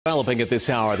Developing at this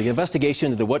hour, the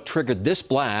investigation into what triggered this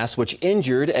blast, which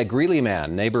injured a Greeley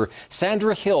man. Neighbor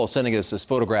Sandra Hill sending us this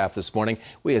photograph this morning.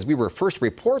 As we were first to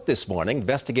report this morning,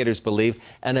 investigators believe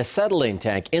an acetylene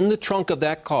tank in the trunk of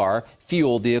that car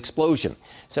fueled the explosion.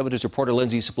 7 News reporter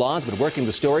Lindsay Sablon has been working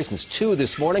the story since 2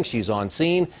 this morning. She's on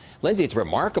scene. Lindsay, it's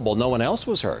remarkable no one else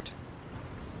was hurt.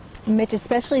 Mitch,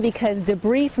 especially because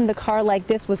debris from the car like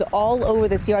this was all over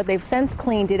this yard. They've since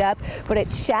cleaned it up, but it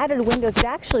shattered windows.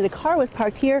 Actually, the car was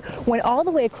parked here, went all the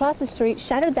way across the street,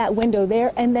 shattered that window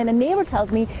there, and then a neighbor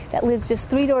tells me that lives just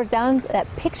 3 doors down that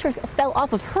pictures fell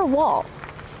off of her wall.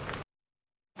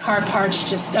 Car parked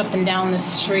just up and down the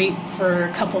street for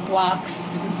a couple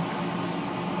blocks.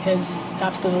 It was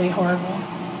absolutely horrible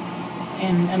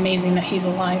and amazing that he's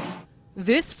alive.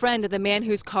 This friend of the man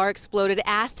whose car exploded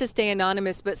asked to stay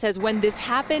anonymous, but says when this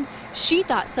happened, she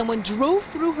thought someone drove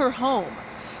through her home.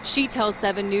 She tells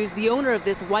 7 News the owner of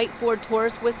this white Ford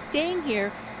Taurus was staying here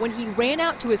when he ran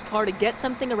out to his car to get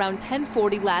something around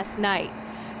 10:40 last night.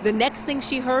 The next thing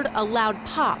she heard, a loud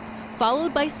pop,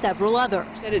 followed by several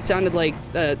others. It sounded like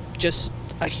just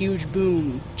a huge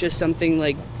boom, just something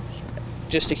like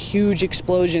just a huge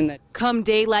explosion. Come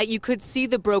daylight, you could see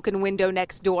the broken window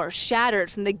next door, shattered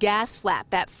from the gas flap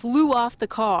that flew off the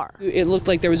car. It looked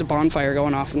like there was a bonfire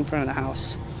going off in front of the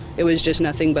house. It was just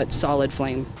nothing but solid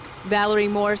flame. Valerie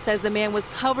Moore says the man was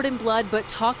covered in blood, but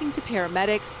talking to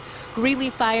paramedics. Greeley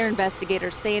fire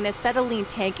investigators say an acetylene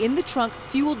tank in the trunk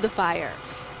fueled the fire.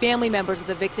 Family members of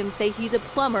the victim say he's a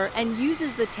plumber and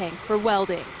uses the tank for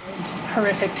welding. It's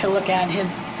horrific to look at.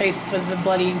 His face was a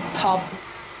bloody pulp.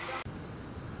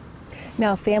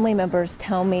 Now, family members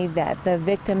tell me that the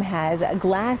victim has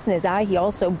glass in his eye. He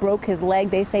also broke his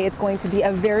leg. They say it's going to be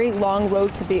a very long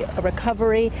road to be a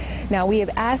recovery. Now, we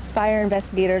have asked fire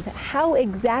investigators how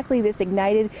exactly this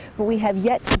ignited, but we have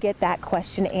yet to get that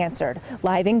question answered.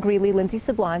 Live in Greeley, Lindsay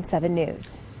Sablon, 7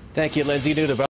 News. Thank you, Lindsay.